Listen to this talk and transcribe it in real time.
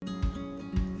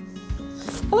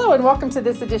Hello and welcome to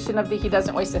this edition of the He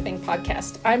Doesn't Waste a Thing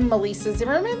podcast. I'm Melissa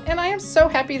Zimmerman and I am so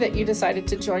happy that you decided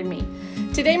to join me.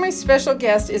 Today my special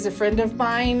guest is a friend of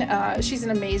mine. She's an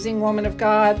amazing woman of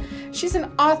God. She's an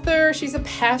author, she's a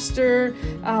pastor,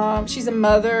 she's a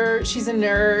mother, she's a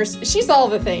nurse, she's all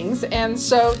the things. And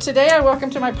so today I welcome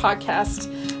to my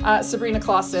podcast Sabrina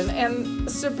Clausen. And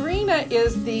Sabrina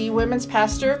is the women's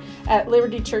pastor at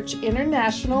Liberty Church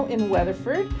International in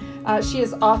Weatherford. She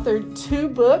has authored 2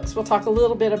 books. We'll talk a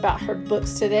little bit about her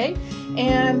books today.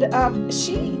 And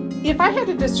if I had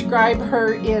to describe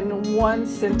her in one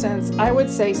sentence, I would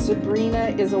say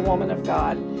Sabrina is a woman of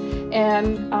God.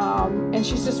 And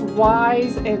she's just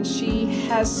wise, and she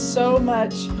has so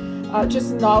much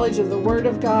just knowledge of the Word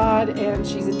of God, and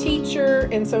she's a teacher.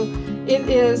 And so it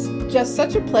is just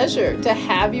such a pleasure to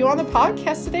have you on the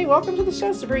podcast today. Welcome to the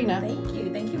show, Sabrina. Thank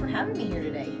you. Thank you for having me here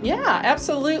today. Yeah,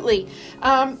 absolutely.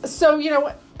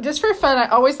 So, just for fun, I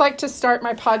always like to start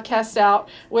my podcast out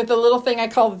with a little thing I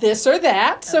call this or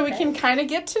that, so we can kind of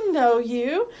get to know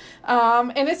you.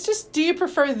 And it's just, do you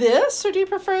prefer this or do you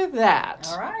prefer that?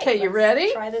 All right. Okay, you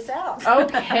ready? Try this out.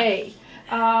 Okay.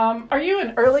 Are you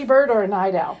an early bird or a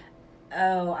night owl?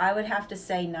 Oh, I would have to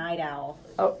say night owl.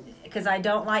 Oh. Because I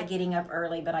don't like getting up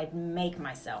early, but I make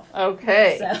myself.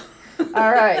 Okay. So.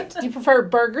 All right. Do you prefer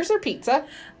burgers or pizza?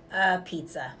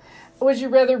 Pizza. Would you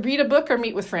rather read a book or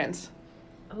meet with friends?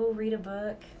 Oh, read a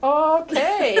book.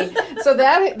 Okay. So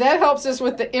that helps us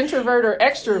with the introvert or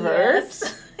extrovert.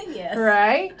 Yes. Yes.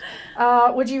 Right.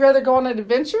 Would you rather go on an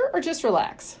adventure or just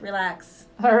relax? Relax.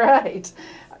 All right.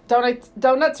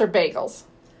 Donuts or bagels?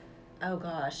 Oh,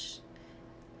 gosh.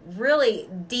 Really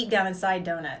deep down inside,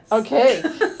 donuts. Okay.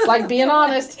 It's like being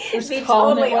honest. Just Be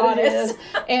calling totally it what honest. it is.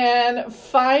 And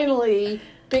finally,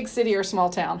 big city or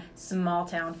small town? Small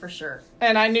town for sure.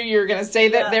 And I knew you were going to say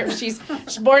that. Yeah. She's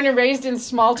born and raised in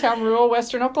small town, rural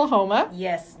western Oklahoma.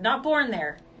 Yes. Not born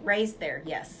there. Raised there,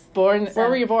 yes. Where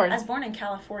were you born? I was born in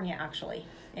California, actually.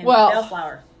 In Well,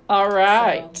 Bellflower. All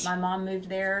right. So my mom moved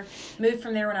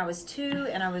from there when I was 2,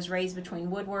 and I was raised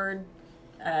between Woodward,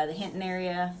 the Hinton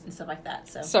area, and stuff like that.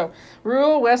 So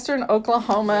rural western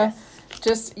Oklahoma, Yes.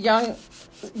 just young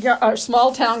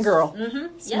small town girl.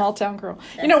 Mm-hmm. Small town girl.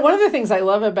 One of the things I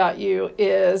love about you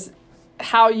is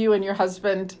how you and your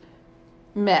husband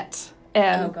met.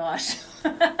 And Oh, gosh.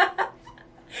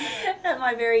 At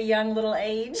my very young little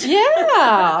age.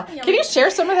 Yeah. Can you share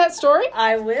some of that story?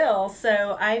 I will.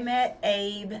 So I met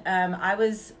Abe. I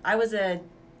was a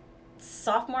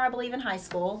sophomore, I believe, in high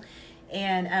school.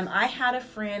 And I had a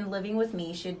friend living with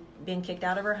me. She'd been kicked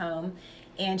out of her home.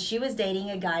 And she was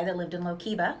dating a guy that lived in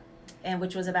Lokiba,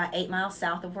 which was about 8 miles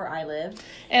south of where I lived.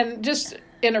 And just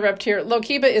interrupt here.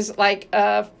 Lokiba is like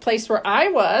a place where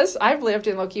I've lived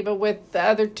in Lokiba with the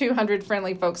other 200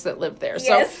 friendly folks that live there.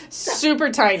 Yes. So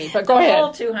super tiny, but go ahead.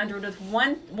 Whole 200 with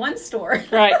one store.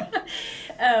 Right.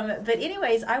 But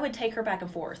anyways, I would take her back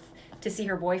and forth to see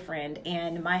her boyfriend,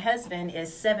 and my husband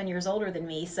is 7 years older than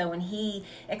me, so when he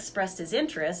expressed his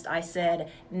interest, I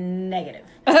said negative.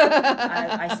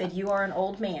 I said, you are an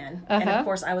old man. And of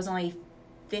course I was only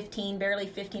 15, barely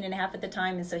 15 and a half at the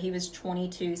time, and so he was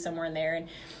 22, somewhere in there. And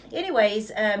anyways,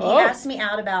 he asked me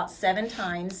out about 7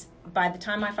 times. By the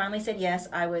time I finally said yes,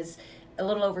 I was a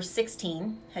little over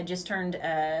 16, had just turned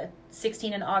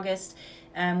 16 in August.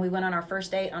 We went on our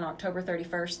first date on October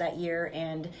 31st that year,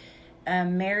 and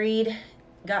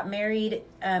got married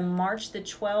March the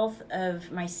 12th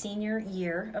of my senior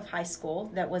year of high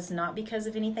school. That was not because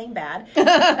of anything bad.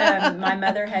 My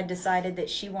mother had decided that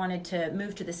she wanted to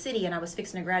move to the city, and I was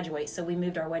fixing to graduate, so we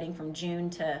moved our wedding from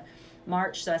June to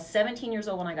March. So I was 17 years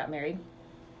old when I got married.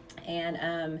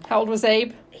 And how old was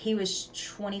Abe? He was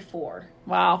 24.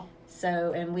 Wow.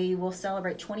 So, and we will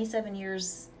celebrate 27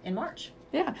 years in March.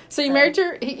 Yeah. So you married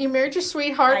your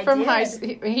sweetheart I from did. high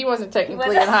school. He wasn't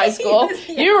technically in high school.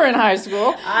 You were in high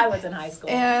school. I was in high school.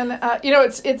 And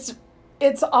it's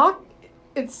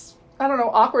I don't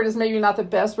know, awkward is maybe not the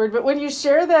best word, but when you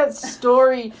share that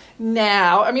story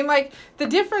now, I mean, like, the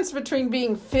difference between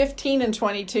being 15 and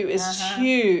 22 is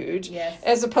huge. Yes.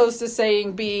 As opposed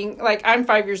to being, like, I'm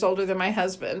 5 years older than my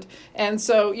husband. And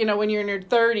so, when you're in your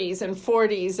 30s and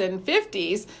 40s and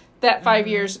 50s, that 5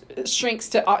 years shrinks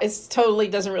to, it totally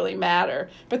doesn't really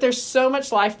matter. But there's so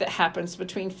much life that happens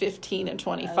between 15 and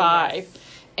 25. Oh, yes.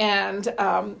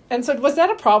 And so was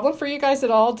that a problem for you guys at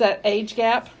all, that age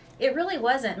gap? It really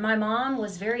wasn't. My mom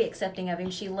was very accepting of him.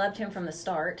 She loved him from the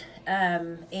start.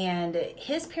 And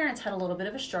his parents had a little bit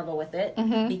of a struggle with it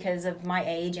because of my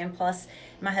age. And plus,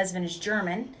 my husband is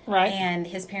German. Right. And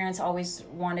his parents always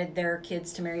wanted their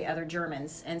kids to marry other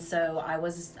Germans. And so I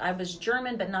was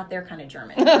German, but not their kind of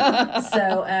German.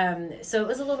 So it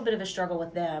was a little bit of a struggle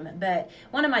with them. But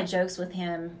one of my jokes with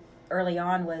him early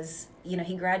on was,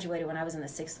 he graduated when I was in the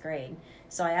 6th grade.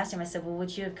 So I asked him, I said, well,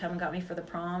 would you have come and got me for the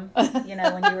prom? When you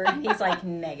were, he's like,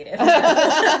 negative. So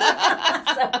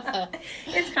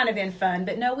it's kind of been fun.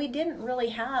 But no, we didn't really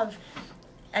have,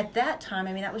 at that time,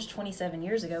 I mean, that was 27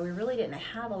 years ago, we really didn't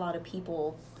have a lot of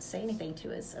people say anything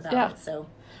to us about it. So.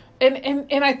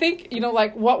 And I think,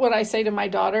 like, what would I say to my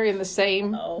daughter in the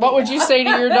same, what would you say to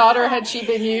your daughter had she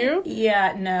been you?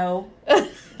 Yeah, no.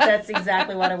 That's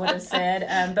exactly what I would have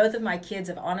said. Both of my kids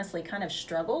have honestly kind of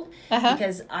struggled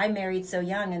because I married so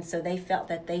young, and so they felt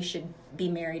that they should be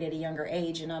married at a younger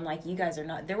age. And I'm like, you guys are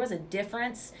not. There was a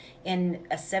difference in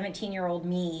a 17-year-old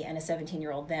me and a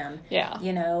 17-year-old them. Yeah.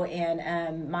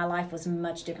 And my life was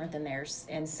much different than theirs.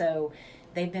 And so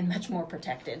they've been much more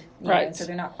protected. Right. And so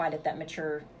they're not quite at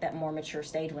that more mature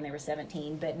stage when they were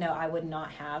 17. But no, I would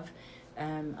not have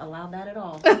allowed that at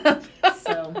all.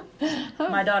 So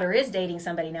my daughter is dating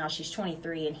somebody now. She's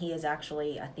 23, and he is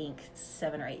actually, I think,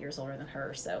 7 or 8 years older than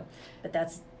her. So, but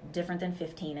that's different than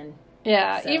 15. And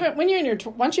yeah, so. Even when you're in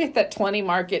once you hit that 20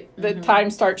 mark, the time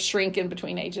starts shrinking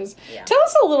between ages. Yeah. Tell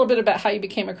us a little bit about how you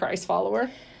became a Christ follower.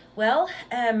 Well,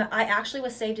 I actually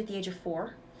was saved at the age of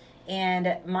 4.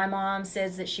 And my mom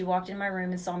says that she walked in my room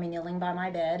and saw me kneeling by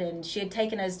my bed, and she had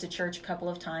taken us to church a couple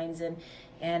of times,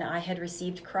 and I had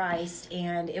received Christ.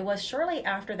 And it was shortly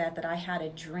after that I had a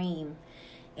dream.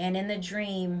 And in the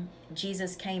dream,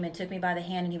 Jesus came and took me by the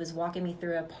hand, and he was walking me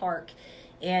through a park.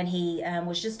 And he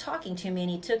was just talking to me, and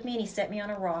he took me and he set me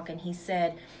on a rock, and he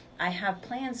said, I have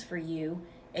plans for you,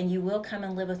 and you will come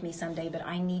and live with me someday, but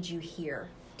I need you here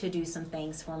to do some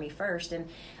things for me first. And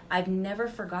I've never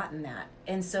forgotten that.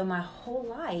 And so my whole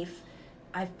life,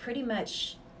 I've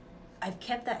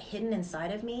kept that hidden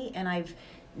inside of me, and I've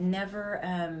never,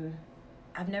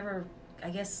 I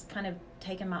guess, kind of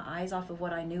taken my eyes off of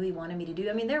what I knew he wanted me to do.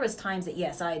 I mean, there was times that,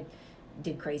 yes, I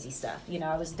did crazy stuff.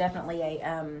 I was definitely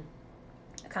a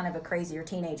kind of a crazier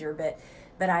teenager,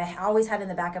 but I always had in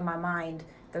the back of my mind,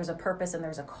 there's a purpose and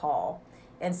there's a call.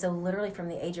 And so literally from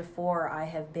the age of 4, I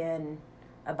have been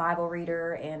a Bible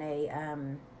reader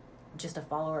and just a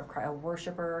follower of Christ, a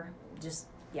worshiper,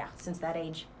 since that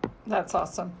age. That's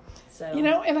awesome. So,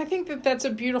 and I think that's a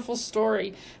beautiful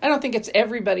story. I don't think it's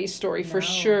everybody's story for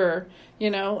sure,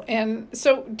 and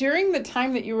so during the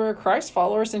time that you were a Christ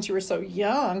follower, since you were so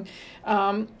young,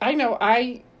 I know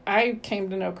I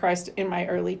came to know Christ in my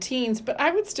early teens, but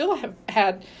I would still have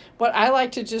had what I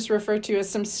like to just refer to as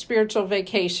some spiritual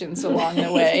vacations along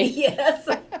the way. Yes.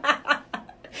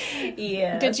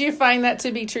 Yes. Did you find that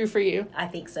to be true for you? I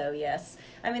think so, yes.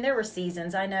 I mean, there were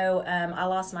seasons. I know I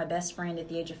lost my best friend at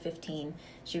the age of 15.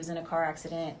 She was in a car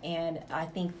accident, and I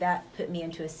think that put me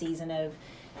into a season of,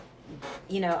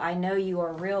 I know you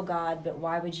are real, God, but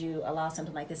why would you allow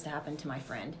something like this to happen to my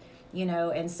friend?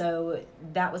 And so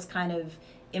that was kind of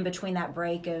in between that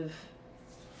break of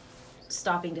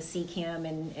stopping to seek him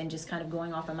and just kind of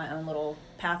going off on my own little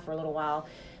path for a little while.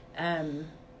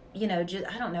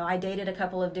 I don't know. I dated a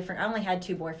couple of different, I only had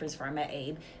 2 boyfriends before I met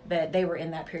Abe, but they were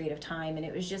in that period of time. And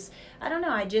it was just, I don't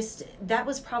know. That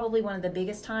was probably one of the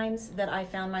biggest times that I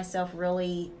found myself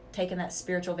really taking that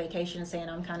spiritual vacation and saying,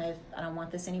 I don't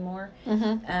want this anymore.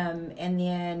 Mm-hmm. And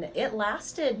then it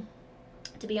lasted,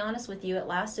 to be honest with you,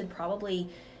 probably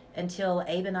until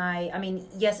Abe and I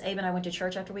went to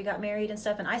church after we got married and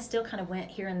stuff. And I still kind of went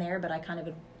here and there, but I kind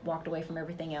of walked away from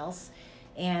everything else.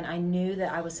 And I knew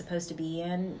that I was supposed to be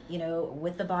in,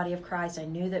 with the body of Christ. I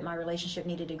knew that my relationship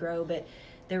needed to grow, but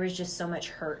there was just so much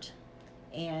hurt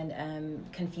and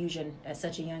confusion at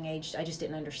such a young age. I just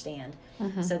didn't understand.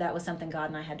 Mm-hmm. So that was something God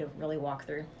and I had to really walk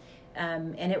through.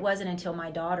 And it wasn't until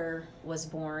my daughter was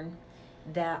born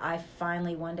that I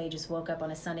finally one day just woke up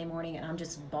on a Sunday morning and I'm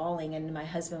just bawling. And my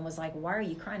husband was like, why are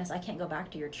you crying? I said, I can't go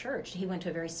back to your church. He went to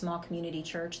a very small community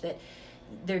church that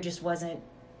there just wasn't,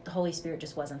 the Holy Spirit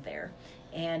just wasn't there.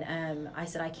 And I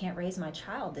said, I can't raise my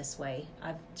child this way.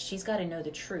 She's got to know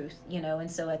the truth, And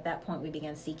so at that point, we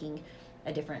began seeking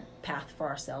a different path for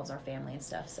ourselves, our family, and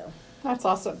stuff. So that's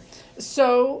awesome.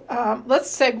 So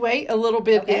let's segue a little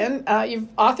bit in.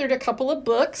 You've authored a couple of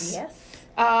books. Yes.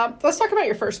 Let's talk about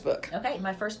your first book. Okay.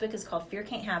 My first book is called Fear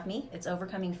Can't Have Me. It's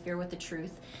Overcoming Fear with the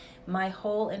Truth. My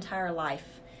whole entire life,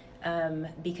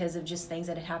 because of just things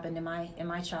that had happened in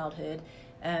my childhood,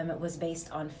 was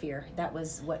based on fear. That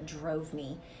was what drove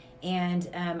me. And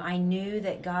I knew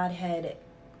that God had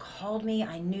called me.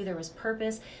 I knew there was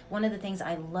purpose. One of the things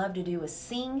I love to do was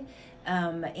sing.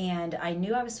 And I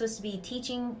knew I was supposed to be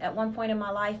teaching at one point in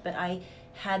my life, but I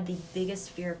had the biggest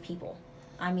fear of people.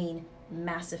 I mean,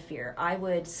 massive fear. I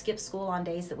would skip school on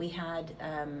days that we had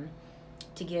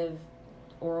to give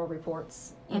oral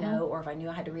reports, you know, or if I knew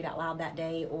I had to read out loud that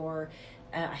day, or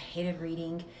I hated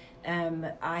reading.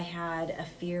 I had a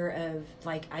fear of,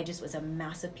 like, I just was a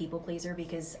massive people pleaser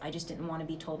because I just didn't want to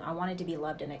be told. I wanted to be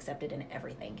loved and accepted in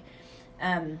everything.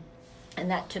 And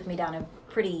that took me down a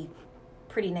pretty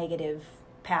negative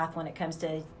path when it comes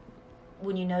to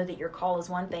when you know that your call is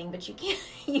one thing, but you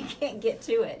can't get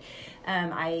to it.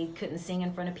 I couldn't sing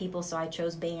in front of people, so I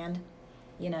chose band.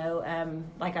 Cheerleading,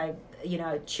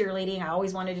 I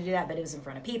always wanted to do that, but it was in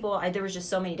front of people. There was just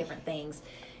so many different things.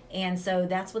 And so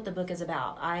that's what the book is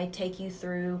about. I take you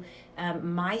through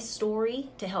my story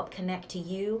to help connect to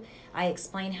you. I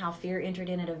explain how fear entered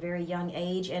in at a very young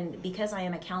age. And because I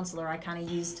am a counselor, I kind of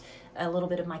used a little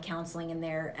bit of my counseling in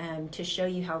there to show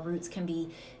you how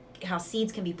how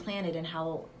seeds can be planted, and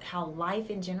how life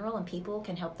in general and people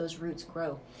can help those roots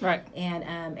grow. Right.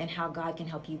 And how God can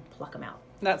help you pluck them out.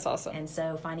 That's awesome. And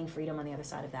so finding freedom on the other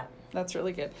side of that. That's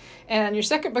really good. And your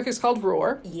second book is called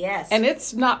Roar. Yes. And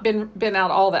it's not been out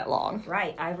all that long.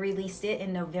 Right. I released it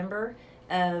in November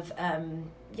of,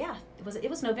 it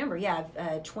was November,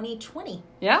 2020.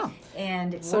 Yeah.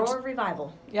 And Roar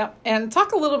Revival. Yeah. And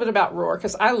talk a little bit about Roar,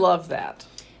 because I love that.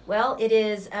 Well, it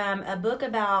is a book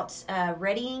about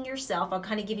readying yourself. I'll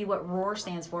kind of give you what ROAR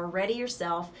stands for. Ready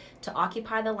yourself to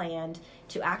occupy the land,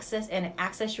 to access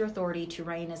your authority to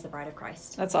reign as the bride of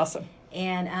Christ. That's awesome.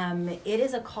 And it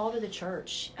is a call to the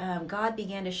church. God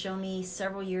began to show me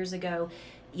several years ago,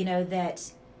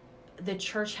 that the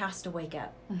church has to wake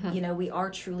up. Mm-hmm. We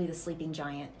are truly the sleeping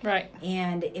giant. Right.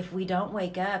 And if we don't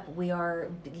wake up, we are,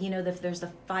 there's the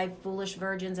 5 foolish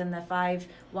virgins and the 5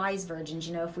 wise virgins.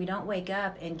 If we don't wake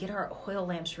up and get our oil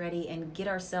lamps ready and get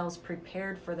ourselves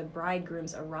prepared for the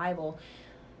bridegroom's arrival,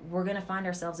 we're going to find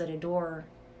ourselves at a door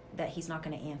that he's not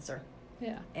going to answer.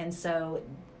 Yeah. And so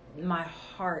my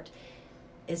heart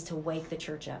is to wake the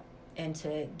church up and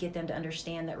to get them to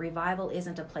understand that revival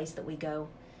isn't a place that we go.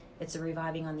 It's a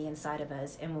reviving on the inside of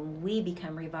us. And when we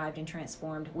become revived and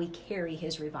transformed, we carry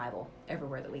his revival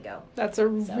everywhere that we go. That's a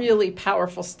really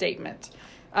powerful statement.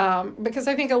 Because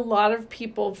I think a lot of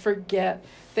people forget.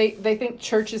 They think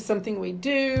church is something we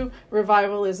do.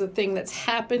 Revival is a thing that's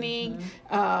happening.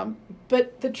 Mm-hmm.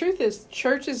 But the truth is,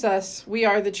 church is us. We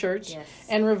are the church. Yes.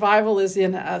 And revival is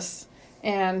in us.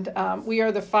 And we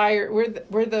are the fire.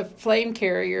 We're the flame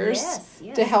carriers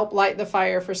yes. to help light the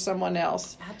fire for someone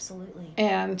else. Absolutely.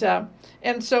 And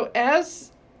so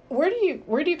where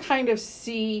do you kind of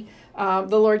see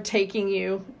the Lord taking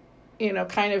you?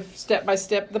 Kind of step by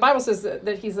step. The Bible says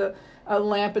that he's a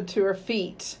lamp unto our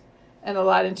feet and a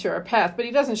light into our path, but he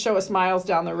doesn't show us miles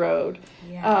down the road.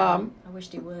 Yeah. I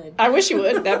wished he would. I wish he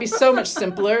would. That'd be so much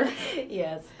simpler.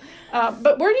 Yes.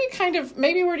 But where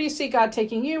do you see God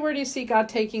taking you? Where do you see God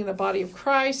taking the body of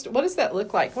Christ? What does that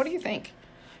look like? What do you think?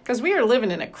 Because we are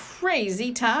living in a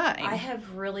crazy time. I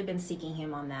have really been seeking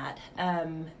him on that.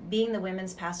 Being the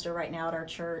women's pastor right now at our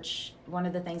church, one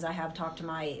of the things I have talked to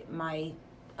my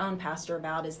own pastor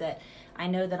about is that I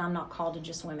know that I'm not called to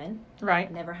just women.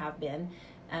 Right. Never have been.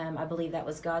 I believe that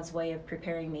was God's way of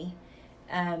preparing me.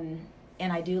 And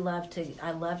I love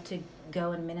to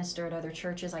go and minister at other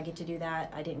churches. I get to do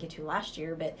that. I didn't get to last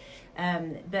year, but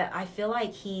I feel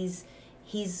like he's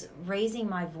raising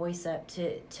my voice up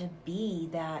to be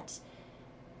that.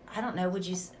 I don't know.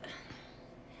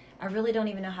 I really don't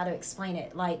even know how to explain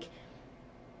it. Like,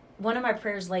 one of my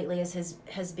prayers lately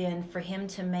has been for him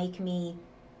to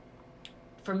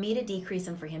for me to decrease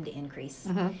and for him to increase.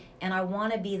 Mm-hmm. And I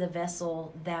want to be the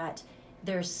vessel that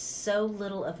there's so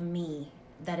little of me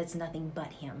that it's nothing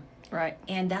but him. Right.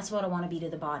 And that's what I want to be to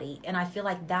the body. And I feel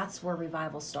like that's where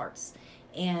revival starts.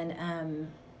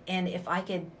 And if I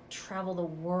could travel the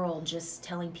world just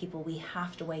telling people we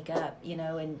have to wake up,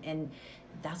 and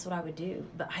that's what I would do.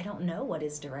 But I don't know what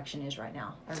his direction is right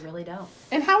now. I really don't.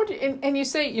 And how would you, and you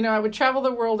say, I would travel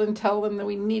the world and tell them that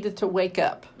we needed to wake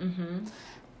up. Mm-hmm.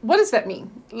 What does that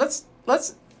mean? Let's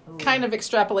kind of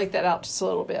extrapolate that out just a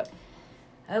little bit.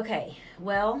 Okay.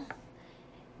 Well,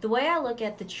 the way I look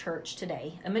at the church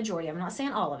today, a majority, I'm not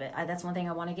saying all of it, that's one thing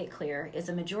I want to get clear, is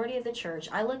a majority of the church,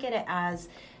 I look at it as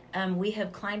we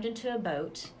have climbed into a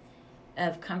boat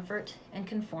of comfort and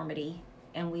conformity,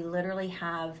 and we literally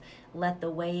have let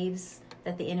the waves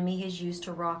that the enemy has used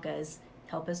to rock us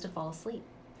help us to fall asleep.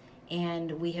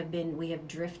 And we have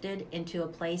drifted into a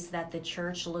place that the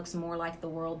church looks more like the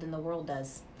world than the world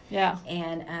does. Yeah.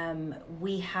 And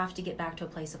we have to get back to a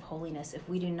place of holiness. If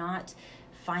we do not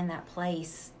find that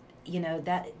place,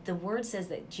 that the word says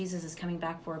that Jesus is coming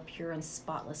back for a pure and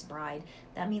spotless bride.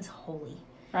 That means holy.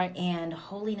 Right. And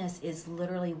holiness is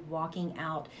literally walking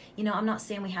out. I'm not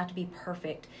saying we have to be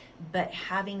perfect, but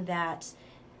having that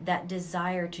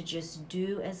desire to just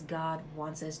do as God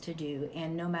wants us to do.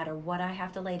 And no matter what I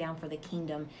have to lay down for the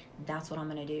kingdom, that's what I'm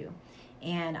going to do.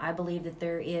 And I believe that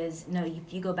there is,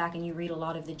 if you go back and you read a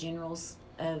lot of the generals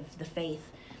of the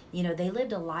faith, they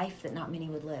lived a life that not many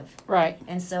would live. Right.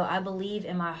 And so I believe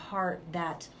in my heart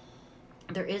that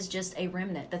there is just a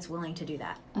remnant that's willing to do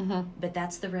that. Mm-hmm. But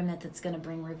that's the remnant that's going to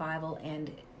bring revival and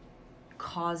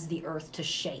cause the earth to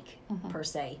shake, per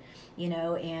se,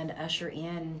 and usher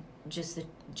in just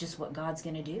what God's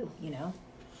going to do,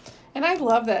 And I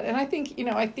love that. And I think,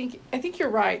 I think you're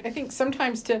right. I think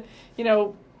sometimes to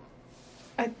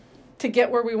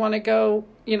get where we want to go,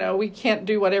 we can't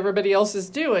do what everybody else is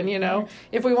doing,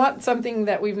 If we want something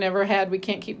that we've never had, we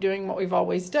can't keep doing what we've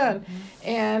always done.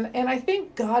 And I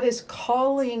think God is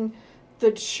calling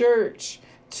the church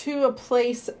to a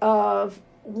place of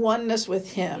oneness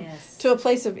with Him, to a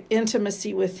place of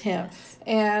intimacy with Him.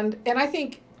 And I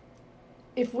think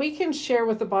if we can share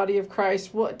with the body of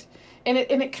Christ and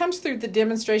it comes through the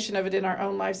demonstration of it in our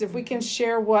own lives. If we can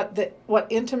share what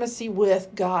intimacy with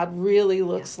God really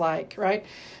looks like, right?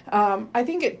 I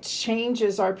think it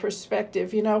changes our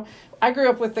perspective. I grew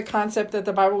up with the concept that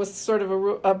the Bible was sort of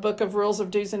a book of rules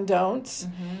of do's and don'ts,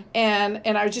 and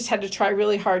I just had to try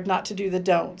really hard not to do the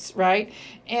don'ts, right?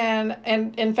 And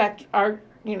in fact, I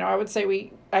would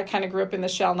say I kind of grew up in the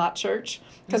shall not church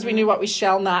because we knew what we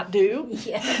shall not do.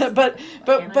 Yes. but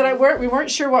we weren't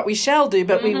sure what we shall do,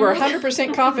 but we were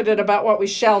 100% confident about what we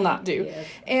shall not do. Yes.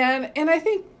 And I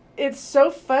think it's so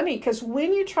funny because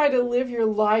when you try to live your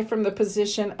life from the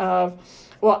position of,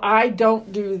 well, I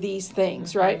don't do these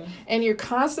things, right? And you're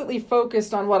constantly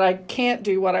focused on what I can't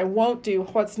do, what I won't do,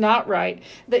 what's not right,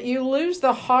 that you lose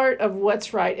the heart of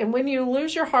what's right. And when you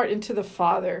lose your heart into the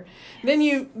Father,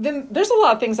 then there's a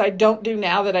lot of things I don't do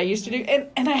now that I used to do,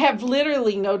 and I have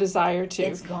literally no desire to.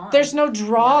 It's gone. There's no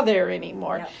draw there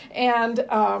anymore. And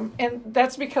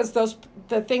that's because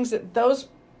those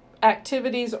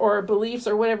activities or beliefs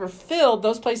or whatever filled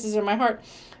those places in my heart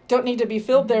don't need to be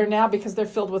filled there now because they're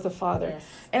filled with the Father. Yes.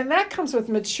 And that comes with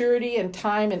maturity and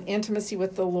time and intimacy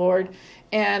with the Lord.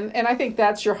 And I think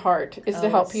that's your heart, is to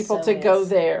help people to go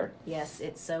there. Yes,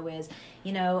 it so is.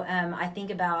 I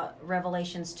think about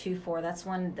Revelations 2:4. That's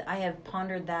one that I have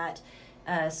pondered that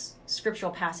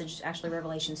scriptural passage, actually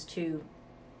Revelations 2,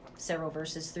 several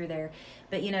verses through there.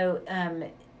 But,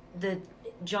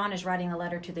 John is writing a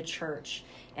letter to the church,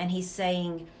 and he's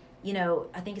saying,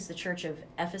 I think it's the church of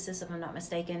Ephesus, if I'm not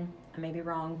mistaken. I may be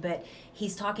wrong, but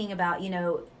he's talking about,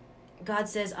 God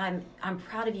says, I'm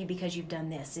proud of you because you've done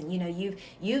this. And,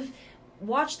 you've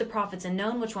watched the prophets and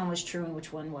known which one was true and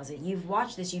which one wasn't. You've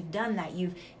watched this, you've done that.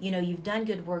 You've done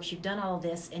good works, you've done all of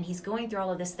this. And he's going through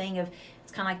all of this thing of,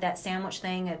 it's kind of like that sandwich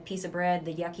thing, a piece of bread,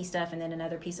 the yucky stuff, and then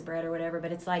another piece of bread or whatever.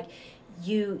 But it's like,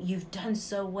 you've done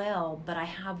so well, but I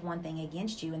have one thing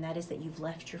against you, and that is that you've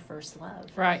left your first love.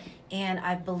 Right. And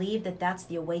I believe that that's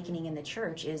the awakening in the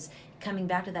church, is coming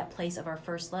back to that place of our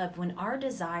first love. When our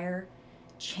desire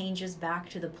changes back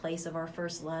to the place of our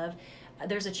first love,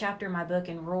 there's a chapter in my book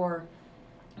in Roar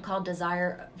called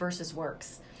Desire versus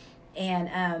Works.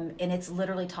 And it's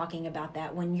literally talking about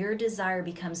that. When your desire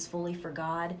becomes fully for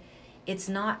God, it's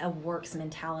not a works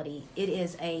mentality. It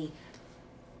is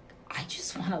I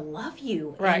just want to love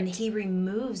you. Right. And he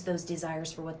removes those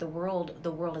desires for what the world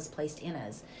has placed in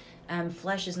us.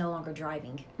 Flesh is no longer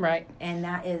driving. Right. And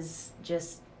that is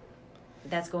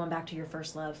that's going back to your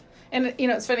first love. And,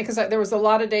 it's funny because there was a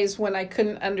lot of days when I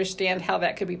couldn't understand how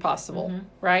that could be possible,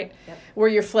 right? Yep. Where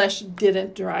your flesh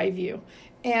didn't drive you.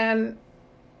 And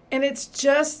it's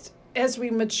just as we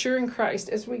mature in Christ,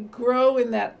 as we grow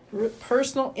in that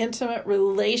personal, intimate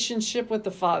relationship with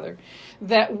the Father,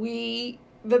 that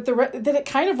it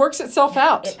kind of works itself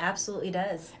out. It absolutely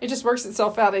does. It just works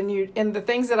itself out, and the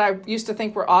things that I used to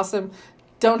think were awesome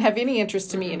don't have any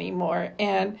interest to me anymore.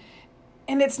 And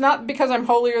it's not because I'm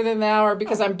holier than thou or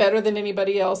because I'm better than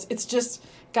anybody else. It's just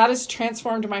God has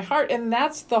transformed my heart, and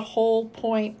that's the whole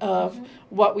point of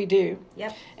what we do.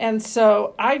 Yep. And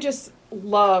so I just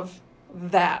love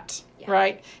that,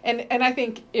 right? And I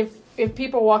think if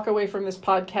people walk away from this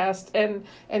podcast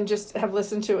and just have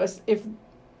listened to us, if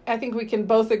I think we can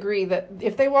both agree that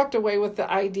if they walked away with the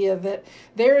idea that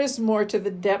there is more to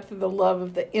the depth of the love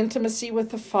of the intimacy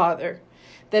with the Father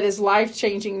that is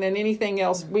life-changing than anything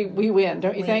else, we win,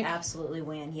 don't you think? We absolutely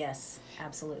win, yes,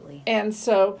 absolutely. And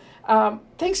so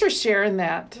thanks for sharing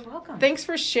that. You're welcome. Thanks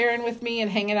for sharing with me and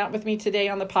hanging out with me today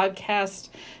on the podcast.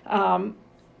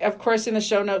 Of course, in the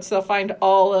show notes, they'll find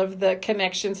all of the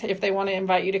connections if they want to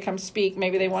invite you to come speak.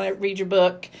 Maybe they want to read your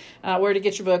book, where to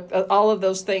get your book, all of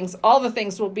those things. All the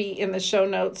things will be in the show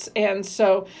notes. And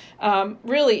so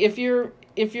really, if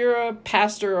you're a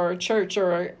pastor or a church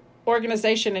or an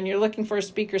organization and you're looking for a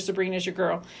speaker, Sabrina's your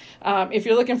girl. If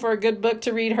you're looking for a good book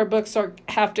to read, her books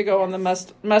have to go on the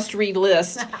must read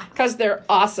list because they're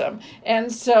awesome.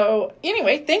 And so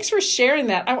anyway, thanks for sharing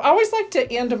that. I always like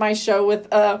to end my show with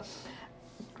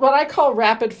what I call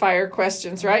rapid fire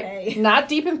questions, right? Okay. Not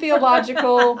deep and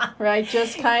theological, right?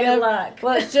 Just kind Good of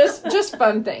luck. just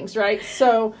fun things, right?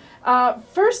 So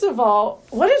first of all,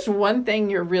 what is one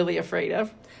thing you're really afraid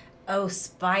of? Oh,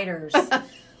 spiders.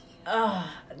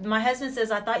 Oh, my husband says,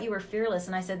 I thought you were fearless.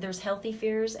 And I said, there's healthy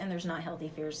fears and there's not healthy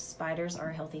fears. Spiders are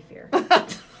a healthy fear.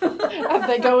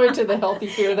 They go into the healthy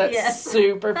fear. That's Yes.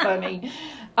 super funny.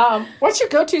 What's your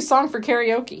go-to song for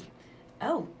karaoke?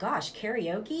 Oh, gosh,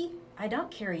 karaoke? I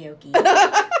don't karaoke.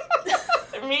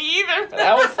 Me either.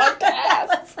 That was fun to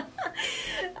ask.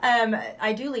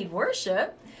 I do lead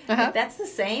worship. Uh-huh. If that's the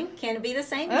same. Can it be the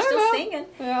same? You're I still know. singing.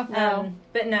 Yeah, no.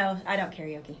 But no, I don't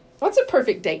karaoke. What's a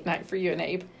perfect date night for you and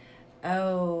Abe?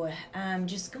 Oh,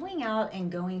 just going out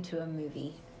and going to a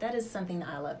movie. That is something that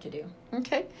I love to do.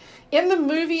 Okay. In the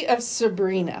movie of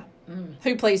Sabrina,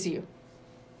 who plays you?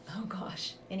 Oh,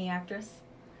 gosh. Any actress? Is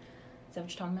that what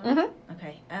you're talking about? Mm-hmm.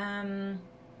 Okay.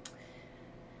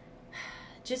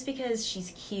 Just because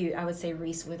she's cute, I would say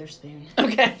Reese Witherspoon.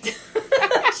 Okay.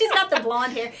 She's got the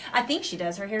blonde hair. I think she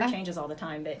does. Her hair changes all the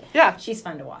time, but Yeah. she's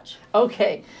fun to watch.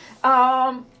 Okay.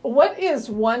 What is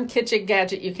one kitchen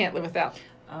gadget you can't live without?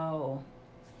 Oh,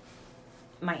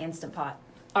 my Instant Pot.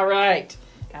 All right.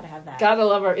 Gotta have that. Gotta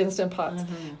love our Instant Pots.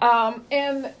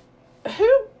 And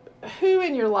who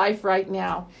in your life right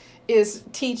now is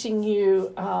teaching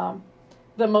you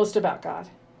the most about God?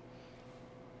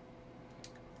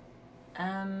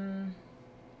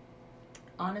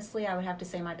 Honestly, I would have to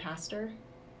say my pastor.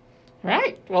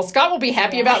 Right. Well, Scott will be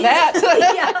happy Yeah. about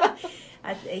that.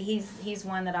 Yeah. He's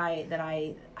one that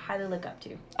I highly look up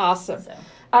to. Awesome. So,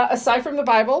 Aside from the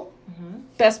Bible,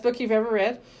 best book you've ever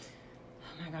read?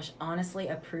 oh my gosh, honestly,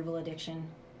 Approval Addiction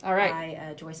All right.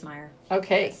 by Joyce Meyer.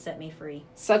 Okay. That set me free.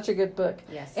 Such a good book.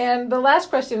 Yes. And the last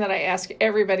question that I ask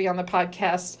everybody on the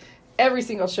podcast, every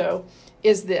single show,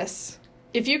 is this.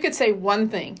 If you could say one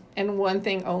thing and one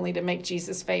thing only to make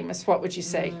Jesus famous, what would you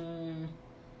say?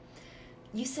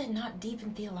 You said not deep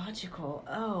and theological.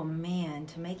 Oh man,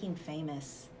 to make him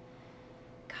famous.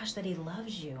 Gosh, that he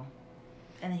loves you,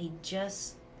 and that he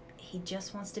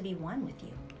just wants to be one with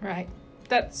you. Right.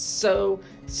 That's so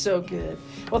good.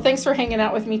 Well, thanks for hanging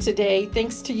out with me today.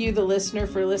 Thanks to you, the listener,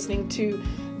 for listening to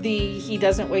the He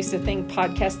Doesn't Waste a Thing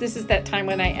podcast. This is that time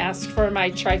when I ask for my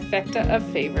trifecta of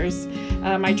favors,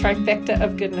 my trifecta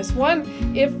of goodness. One,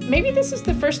 if maybe this is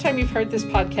the first time you've heard this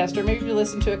podcast, or maybe you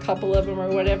listened to a couple of them or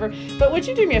whatever, but would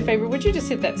you do me a favor? Would you just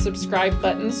hit that subscribe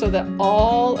button so that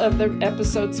all of the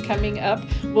episodes coming up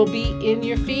will be in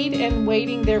your feed and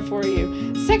waiting there for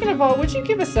you? Second of all, would you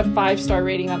give us a 5-star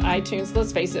rating on iTunes?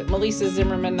 Let's face it, Melissa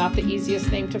Zimmerman, not the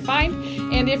easiest name to find.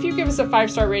 And if you give us a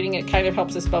 5-star rating, it kind of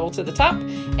helps us bubble to the top.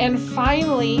 And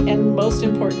finally, and most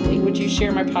importantly, would you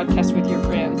share my podcast with your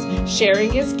friends?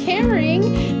 Sharing is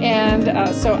caring.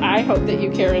 And so I hope that you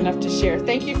care enough to share.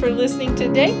 Thank you for listening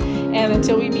today. And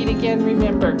until we meet again,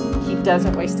 remember, He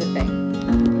doesn't waste a thing.